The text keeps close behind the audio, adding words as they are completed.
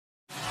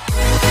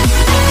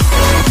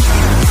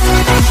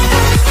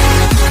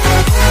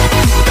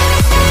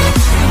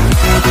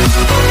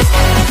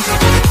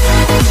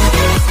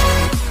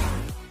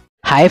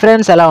Hi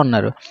friends, ఎలా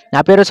ఉన్నారు? నా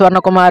పేరు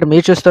స్వర్ణకుమార్.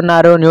 మీరు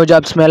చూస్తున్నారు new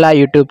jobs Mela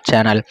YouTube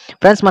channel.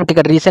 Friends, మనకి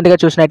ఇక్కడ రీసెంట్గా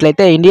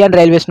చూసినట్లయితే ఇండియన్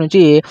రైల్వేస్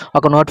నుంచి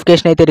ఒక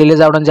నోటిఫికేషన్ అయితే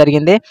రిలీజ్ అవ్వడం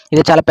జరిగింది.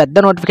 ఇది చాలా పెద్ద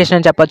నోటిఫికేషన్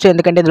అని చెప్పొచ్చు,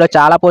 ఎందుకంటే ఇందులో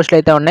చాలా పోస్టులు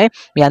అయితే ఉన్నాయి.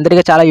 మీ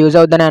అందరికీ చాలా యూజ్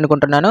అవుతుందని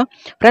అనుకుంటున్నాను.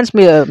 ఫ్రెండ్స్,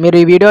 మీరు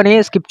ఈ వీడియోని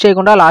స్కిప్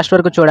చేయకుండా లాస్ట్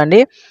వరకు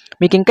చూడండి.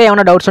 మీకు ఇంకా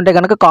ఏమైనా డౌట్స్ ఉంటే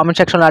కనుక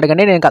కామెంట్ సెక్షన్లో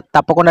అడగండి, నేను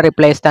తప్పకుండా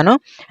రిప్లై ఇస్తాను.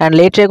 అండ్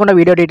లేట్ చేయకుండా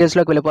వీడియో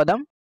డీటెయిల్స్లోకి వెళ్ళిపోదాం.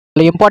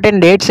 ఇంపార్టెంట్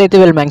డేట్స్ అయితే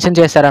వీళ్ళు మెన్షన్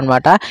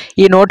చేశారనమాట.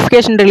 ఈ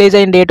నోటిఫికేషన్ రిలీజ్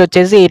అయిన డేట్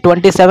వచ్చేసి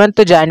 27th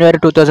January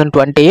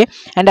 2020.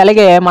 అండ్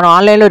అలాగే మనం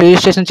ఆన్లైన్లో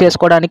రిజిస్ట్రేషన్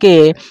చేసుకోవడానికి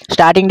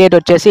స్టార్టింగ్ డేట్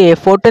వచ్చేసి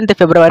 14th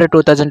February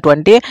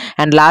 2020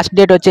 and last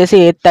date వచ్చేసి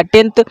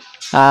 13th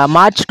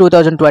March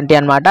 2020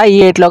 అనమాట. ఈ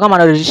డేట్లోగా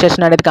మనం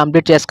రిజిస్ట్రేషన్ అనేది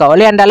కంప్లీట్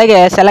చేసుకోవాలి. అండ్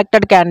అలాగే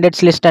సెలెక్టెడ్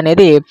క్యాండిడేట్స్ లిస్ట్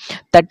అనేది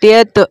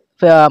 30th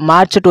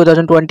March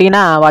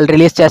 2020 వాళ్ళు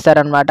రిలీజ్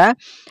చేస్తారనమాట.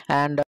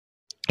 అండ్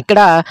ఇక్కడ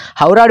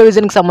హౌరా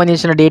డివిజన్కి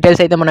సంబంధించిన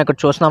డీటెయిల్స్ అయితే మనం ఇక్కడ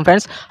చూస్తున్నాం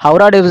ఫ్రెండ్స్.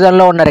 హౌరా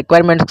డివిజన్లో ఉన్న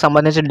రిక్వైర్మెంట్స్కి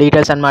సంబంధించిన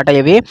డీటెయిల్స్ అనమాట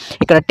ఇవి.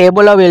 ఇక్కడ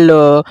టేబుల్లో వీళ్ళు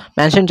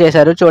మెన్షన్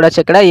చేశారు, చూడొచ్చు.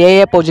 ఇక్కడ ఏ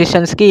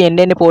పొజిషన్స్కి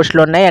ఎన్నెన్ని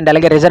పోస్టులు ఉన్నాయి అండ్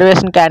అలాగే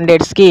రిజర్వేషన్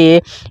క్యాండిడేట్స్కి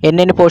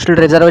ఎన్నెన్ని పోస్టులు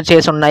రిజర్వ్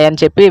చేసి ఉన్నాయి అని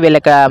చెప్పి వీళ్ళు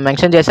ఇక్కడ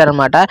మెన్షన్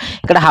చేశారనమాట.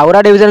 ఇక్కడ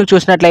హౌరా డివిజన్కి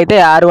చూసినట్లయితే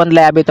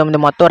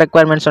 659 మొత్తం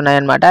రిక్వైర్మెంట్స్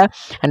ఉన్నాయన్నమాట.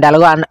 అండ్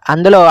అలాగే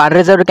అందులో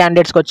అన్రిజర్వ్డ్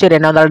క్యాండిడేట్స్కి వచ్చి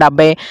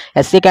 270,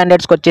 ఎస్సీ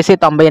క్యాండిడేట్స్కి వచ్చేసి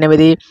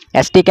 98,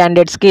 ఎస్టీ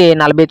క్యాండిడేట్స్కి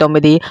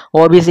 49,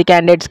 ఓబీసీ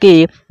క్యాండిడేట్స్కి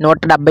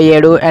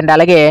 177 అండ్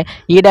అలాగే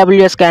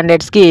ఈడబ్ల్యూఎస్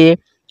క్యాండిడేట్స్కి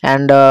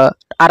అండ్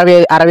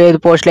 65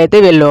 పోస్టులు అయితే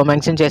వీళ్ళు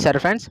మెన్షన్ చేశారు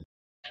ఫ్రెండ్స్.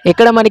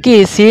 ఇక్కడ మనకి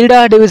సీల్డా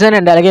డివిజన్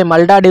అండ్ అలాగే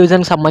మల్డా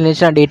డివిజన్కి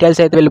సంబంధించిన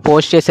డీటెయిల్స్ అయితే వీళ్ళు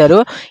పోస్ట్ చేశారు.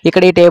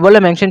 ఇక్కడ ఈ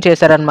టేబుల్లో మెన్షన్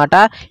చేశారనమాట.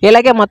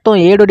 ఇలాగే మొత్తం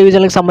 7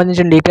 డివిజన్లకు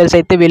సంబంధించిన డీటెయిల్స్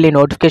అయితే వీళ్ళు ఈ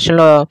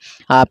నోటిఫికేషన్లో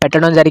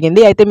పెట్టడం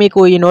జరిగింది. అయితే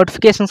మీకు ఈ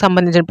నోటిఫికేషన్కి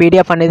సంబంధించిన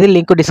పీడిఎఫ్ అనేది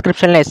లింక్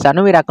డిస్క్రిప్షన్లో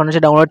ఇస్తాను. మీరు అక్కడ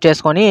నుంచి డౌన్లోడ్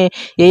చేసుకొని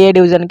ఏ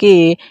డివిజన్కి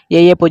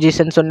ఏ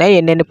పొజిషన్స్ ఉన్నాయి,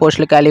 ఎన్నెన్ని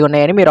పోస్టులు ఖాళీ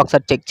ఉన్నాయని మీరు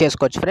ఒకసారి చెక్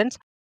చేసుకోవచ్చు ఫ్రెండ్స్.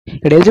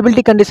 ఇక్కడ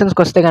ఎలిజిబిలిటీ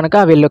కండిషన్స్కి వస్తే కనుక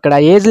వీళ్ళు ఇక్కడ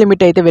ఏజ్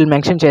లిమిట్ అయితే వీళ్ళు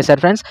మెన్షన్ చేశారు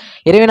ఫ్రెండ్స్.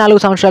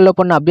 24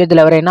 సంవత్సరాలలోపు ఉన్న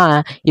అభ్యర్థులు ఎవరైనా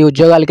ఈ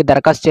ఉద్యోగాలకి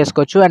దరఖాస్తు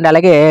చేసుకోవచ్చు. అండ్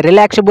అలాగే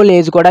రిలాక్సబుల్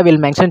ఏజ్ కూడా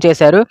వీళ్ళు మెన్షన్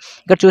చేశారు.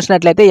 ఇక్కడ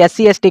చూసినట్లయితే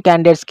ఎస్సీ ఎస్టీ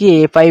క్యాండిడేట్స్కి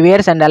 5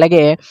 years అండ్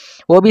అలాగే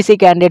ఓబీసీ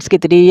క్యాండిడేట్స్కి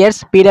 3 years,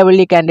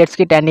 పీడబ్ల్యూడీ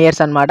క్యాండిడేట్స్కి 10 years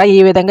అనమాట.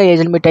 ఈ విధంగా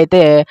ఏజ్ లిమిట్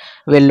అయితే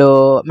వీళ్ళు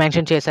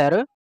మెన్షన్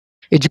చేశారు.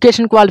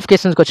 ఎడ్యుకేషన్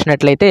క్వాలిఫికేషన్స్కి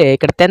వచ్చినట్లయితే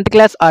ఇక్కడ 10th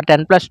class ఆర్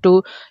 10+2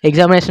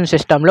 ఎగ్జామినేషన్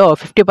సిస్టంలో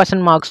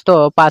 50% మార్క్స్తో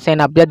పాస్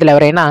అయిన అభ్యర్థులు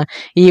ఎవరైనా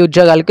ఈ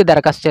ఉద్యోగాలకి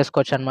దరఖాస్తు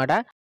చేసుకోవచ్చు అనమాట.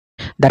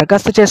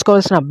 దరఖాస్తు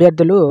చేసుకోవాల్సిన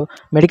అభ్యర్థులు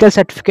మెడికల్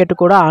సర్టిఫికేట్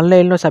కూడా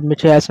ఆన్లైన్లో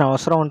సబ్మిట్ చేయాల్సిన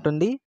అవసరం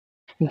ఉంటుంది.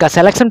 ఇంకా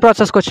సెలక్షన్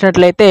ప్రాసెస్కి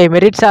వచ్చినట్లయితే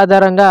మెరిట్స్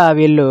ఆధారంగా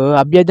వీళ్ళు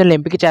అభ్యర్థులను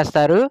ఎంపిక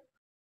చేస్తారు.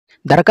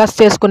 దరఖాస్తు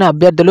చేసుకునే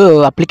అభ్యర్థులు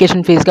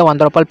అప్లికేషన్ ఫీజుగా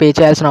 ₹100 పే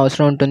చేయాల్సిన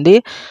అవసరం ఉంటుంది.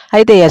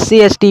 అయితే SC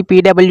ST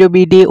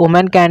PWBD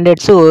women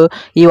candidates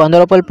ఈ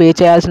 ₹100 పే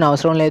చేయాల్సిన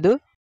అవసరం లేదు.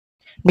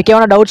 మీకు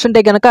ఏమైనా డౌట్స్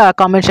ఉంటే కనుక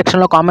కామెంట్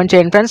సెక్షన్లో కామెంట్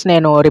చేయండి ఫ్రెండ్స్,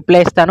 నేను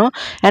రిప్లై ఇస్తాను.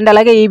 అండ్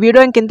అలాగే ఈ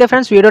వీడియో ఇంతే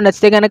ఫ్రెండ్స్. వీడియో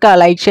నచ్చితే కనుక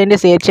లైక్ చేయండి,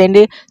 షేర్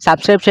చేయండి,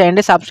 సబ్స్క్రైబ్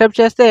చేయండి. సబ్స్క్రైబ్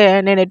చేస్తే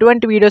నేను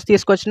ఎటువంటి వీడియోస్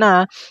తీసుకొచ్చినా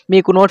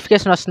మీకు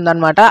నోటిఫికేషన్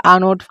వస్తుందన్నమాట. ఆ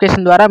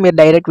నోటిఫికేషన్ ద్వారా మీరు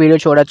డైరెక్ట్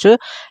వీడియో చూడొచ్చు.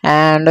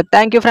 And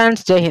thank you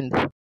friends. జై హింద్.